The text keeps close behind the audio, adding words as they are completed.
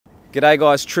G'day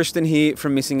guys, Tristan here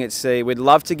from Missing at Sea. We'd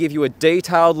love to give you a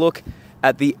detailed look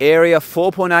at the AIRIER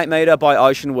 4.8 metre by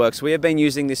OceanWorx. We have been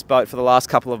using this boat for the last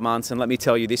couple of months, and let me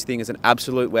tell you, this thing is an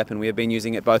absolute weapon. We have been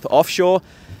using it both offshore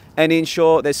and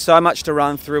inshore. There's so much to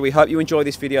run through. We hope you enjoy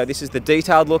this video. This is the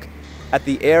detailed look at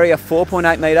the AIRIER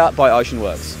 4.8 metre by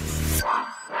OceanWorx.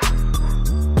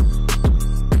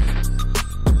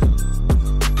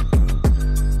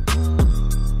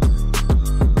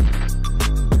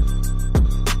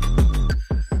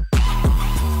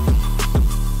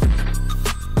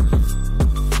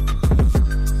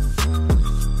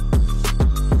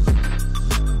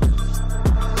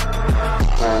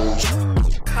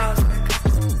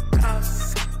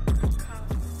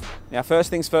 Now, first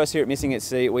things first, here at Missing at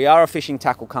Sea, we are a fishing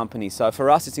tackle company. So for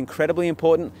us, it's incredibly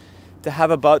important to have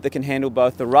a boat that can handle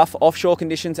both the rough offshore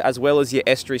conditions as well as your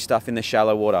estuary stuff in the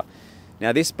shallow water.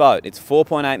 Now this boat, it's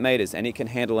 4.8 metres and it can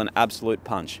handle an absolute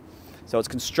punch. So it's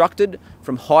constructed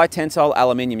from high tensile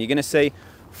aluminium. You're going to see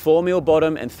 4mm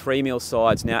bottom and 3mm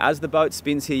sides. Now as the boat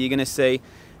spins here, you're going to see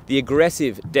the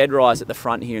aggressive dead rise at the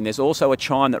front here, and there's also a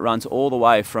chine that runs all the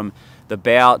way from the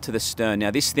bow to the stern. Now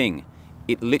this thing,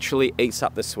 it literally eats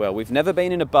up the swell. We've never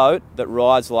been in a boat that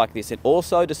rides like this. It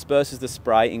also disperses the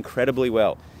spray incredibly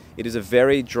well. It is a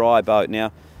very dry boat.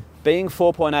 Now, being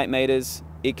 4.8 metres,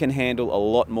 it can handle a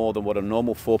lot more than what a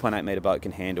normal 4.8 metre boat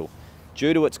can handle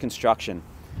due to its construction.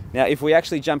 Now, if we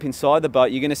actually jump inside the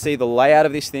boat, you're going to see the layout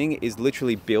of this thing is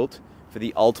literally built for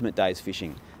the ultimate day's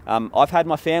fishing. I've had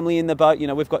my family in the boat. You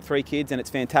know, we've got 3 kids and it's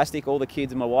fantastic. All the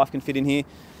kids and my wife can fit in here.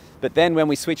 But then when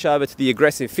we switch over to the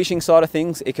aggressive fishing side of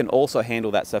things, it can also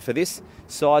handle that. So for this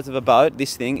size of a boat,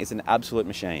 this thing is an absolute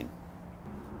machine.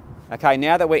 Okay,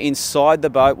 now that we're inside the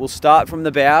boat, we'll start from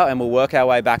the bow and we'll work our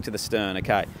way back to the stern,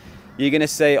 okay? You're gonna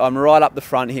see I'm right up the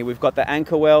front here. We've got the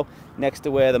anchor well next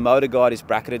to where the motor guide is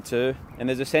bracketed to, and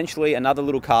there's essentially another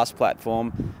little cast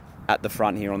platform at the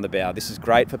front here on the bow. This is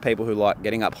great for people who like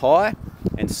getting up high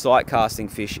and sight casting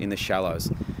fish in the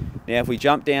shallows. Now if we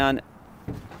jump down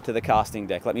to the casting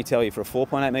deck, let me tell you, for a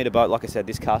 4.8 metre boat, like I said,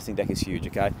 this casting deck is huge,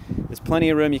 okay? There's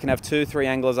plenty of room. You can have 2-3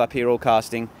 anglers up here all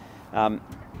casting.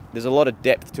 There's a lot of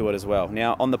depth to it as well.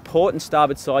 Now, on the port and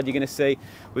starboard side, you're going to see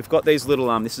we've got these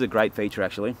little, this is a great feature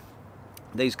actually,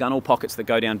 these gunnel pockets that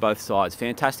go down both sides.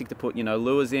 Fantastic to put, you know,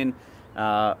 lures in.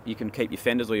 You can keep your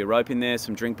fenders or your rope in there,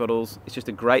 some drink bottles. It's just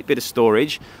a great bit of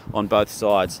storage on both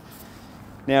sides.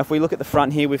 Now, if we look at the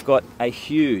front here, we've got a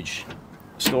huge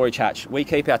storage hatch. We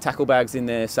keep our tackle bags in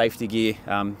there, safety gear.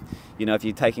 You know, if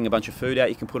you're taking a bunch of food out,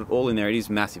 you can put it all in there. It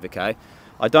is massive, okay?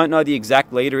 I don't know the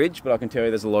exact literage, but I can tell you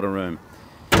there's a lot of room.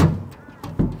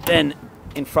 Then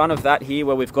in front of that here,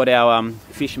 where we've got our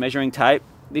fish measuring tape,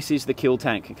 this is the kill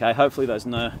tank, okay? Hopefully there's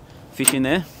no fish in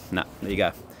there. No, there you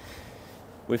go.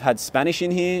 We've had Spanish in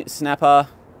here, snapper,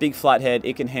 big flathead.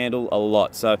 It can handle a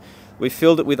lot. So we've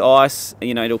filled it with ice.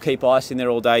 You know, it'll keep ice in there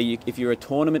all day. If you're a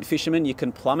tournament fisherman, you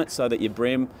can plumb it so that your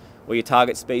brim or your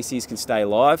target species can stay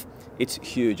alive. It's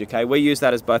huge, okay? We use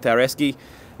that as both our esky,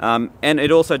 and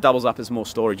it also doubles up as more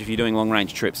storage if you're doing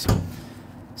long-range trips.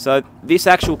 So this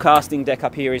actual casting deck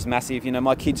up here is massive. You know,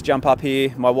 my kids jump up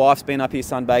here. My wife's been up here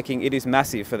sunbaking. It is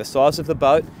massive. For the size of the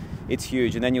boat, it's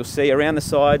huge. And then you'll see around the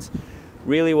sides,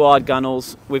 really wide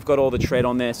gunnels. We've got all the tread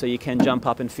on there, so you can jump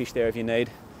up and fish there if you need.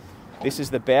 This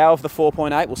is the bow of the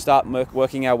 4.8. We'll start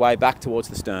working our way back towards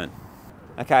the stern.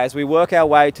 Okay, as we work our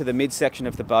way to the midsection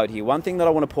of the boat here, one thing that I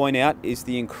want to point out is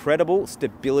the incredible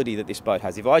stability that this boat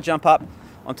has. If I jump up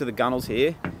onto the gunnels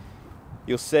here,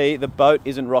 you'll see the boat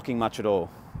isn't rocking much at all.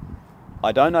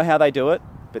 I don't know how they do it,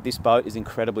 but this boat is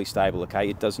incredibly stable, okay?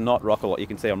 It does not rock a lot. You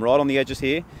can see I'm right on the edges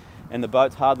here, and the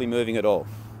boat's hardly moving at all.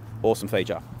 Awesome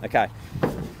feature. Okay.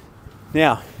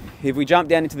 Now, if we jump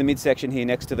down into the midsection here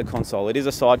next to the console, it is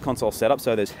a side console setup,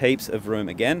 so there's heaps of room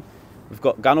again. We've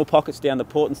got gunnel pockets down the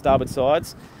port and starboard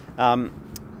sides.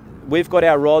 We've got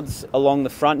our rods along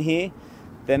the front here.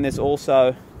 Then there's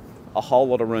also a whole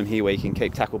lot of room here where you can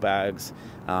keep tackle bags,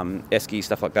 esky,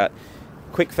 stuff like that.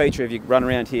 Quick feature, if you run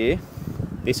around here,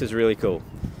 this is really cool.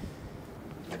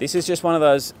 This is just one of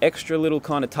those extra little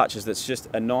kind of touches that's just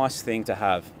a nice thing to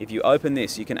have. If you open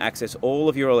this, you can access all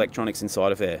of your electronics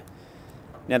inside of there.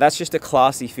 Now that's just a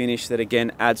classy finish that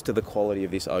again adds to the quality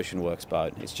of this OceanWorx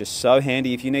boat. It's just so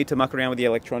handy. If you need to muck around with the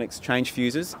electronics, change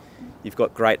fuses, you've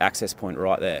got great access point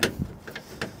right there.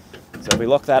 So if we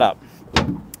lock that up.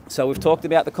 So we've talked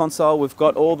about the console, we've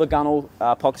got all the gunnel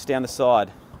pockets down the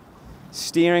side.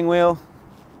 Steering wheel,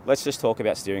 let's just talk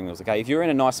about steering wheels, okay? If you're in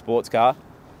a nice sports car,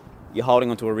 you're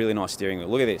holding onto a really nice steering wheel.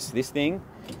 Look at this. This thing,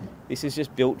 this is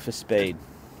just built for speed.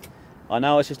 I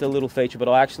know it's just a little feature, but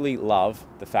I actually love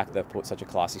the fact they've put such a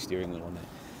classy steering wheel on there.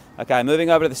 Okay, moving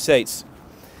over to the seats.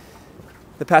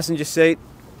 the passenger seat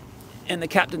and the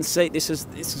captain's seat. This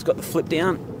has got the flip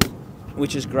down,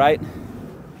 which is great.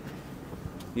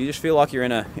 You just feel like you're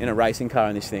in a racing car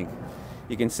in this thing.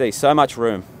 You can see so much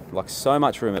room, like so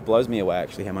much room. It blows me away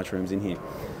actually how much room's in here.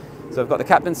 So I've got the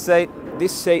captain's seat.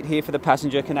 This seat here for the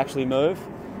passenger can actually move.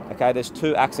 Okay, there's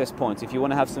 2 access points. If you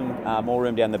want to have some more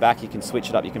room down the back, you can switch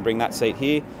it up. You can bring that seat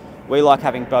here. We like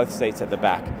having both seats at the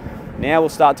back. Now we'll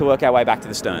start to work our way back to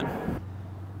the stern.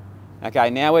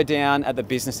 Okay, now we're down at the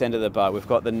business end of the boat. We've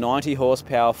got the 90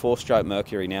 horsepower 4-stroke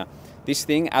Mercury. Now, this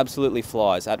thing absolutely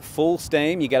flies. At full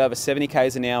steam, you get over 70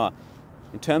 k's an hour.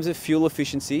 In terms of fuel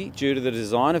efficiency, due to the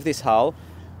design of this hull,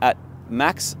 at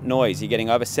max noise, you're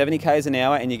getting over 70 k's an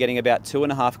hour and you're getting about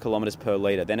 2.5 kilometers per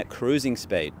litre. Then at cruising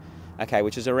speed, okay,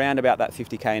 which is around about that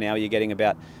 50 k an hour, you're getting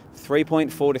about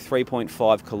 3.4 to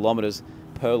 3.5 kilometers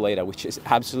per litre, which is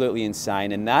absolutely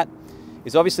insane. And that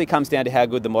is obviously comes down to how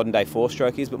good the modern day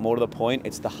 4-stroke is, but more to the point,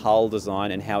 it's the hull design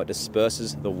and how it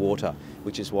disperses the water,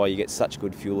 which is why you get such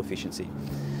good fuel efficiency.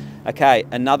 Okay,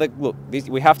 another look,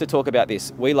 we have to talk about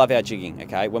this. We love our jigging,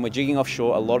 okay? When we're jigging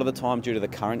offshore, a lot of the time due to the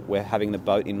current, we're having the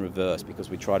boat in reverse because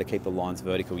we try to keep the lines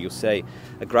vertical. You'll see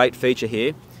a great feature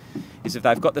here is if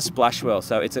they've got the splash well.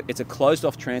 So it's a closed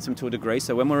off transom to a degree.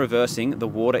 So when we're reversing, the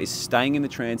water is staying in the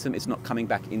transom. It's not coming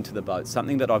back into the boat.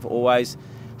 Something that I've always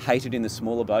hated in the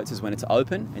smaller boats is when it's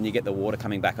open and you get the water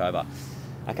coming back over.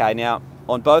 Okay, now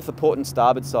on both the port and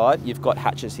starboard side, you've got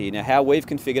hatches here. Now how we've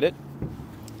configured it,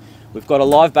 we've got a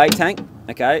live bait tank,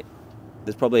 okay?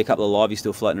 There's probably a couple of liveys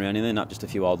still floating around in there, not just a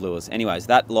few old lures. Anyways,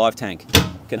 that live tank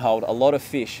can hold a lot of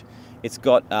fish. It's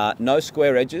got no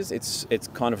square edges. It's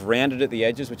kind of rounded at the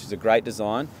edges, which is a great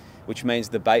design, which means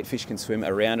the bait fish can swim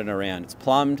around and around. It's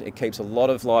plumbed, it keeps a lot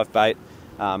of live bait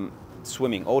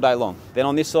swimming all day long. Then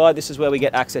on this side, this is where we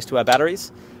get access to our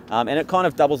batteries, and it kind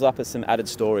of doubles up as some added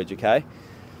storage, okay?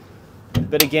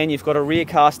 But again, you've got a rear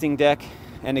casting deck,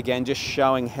 and again, just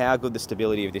showing how good the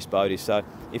stability of this boat is. So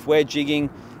if we're jigging,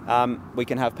 we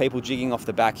can have people jigging off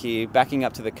the back here, backing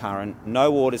up to the current, no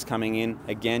water's coming in,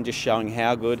 again, just showing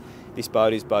how good this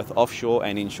boat is both offshore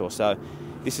and inshore. So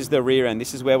this is the rear end.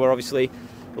 This is where we're obviously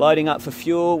loading up for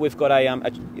fuel. We've got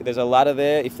there's a ladder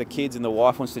there if the kids and the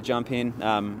wife wants to jump in.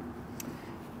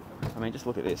 I mean, just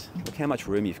look at this. Look how much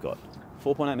room you've got.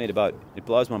 4.8 metre boat. It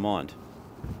blows my mind.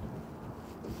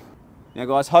 Now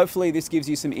guys, hopefully this gives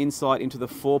you some insight into the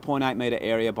 4.8 metre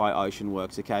area by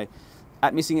OceanWorx, okay?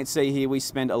 At Missing at Sea here, we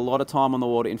spend a lot of time on the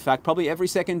water. In fact, probably every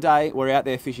second day, we're out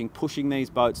there fishing, pushing these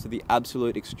boats to the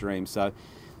absolute extreme. So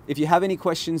if you have any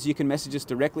questions, you can message us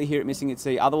directly here at Missing at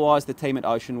Sea. Otherwise, the team at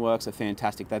OceanWorx are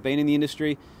fantastic. They've been in the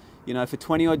industry, you know, for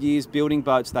 20 odd years building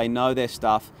boats. They know their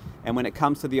stuff. And when it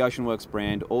comes to the OceanWorx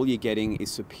brand, all you're getting is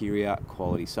superior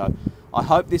quality. So I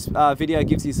hope this video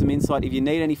gives you some insight. If you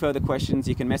need any further questions,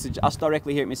 you can message us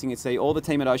directly here at Missing at Sea or the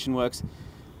team at OceanWorx.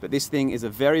 But this thing is a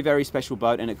very, very special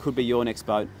boat, and it could be your next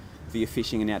boat for your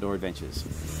fishing and outdoor adventures.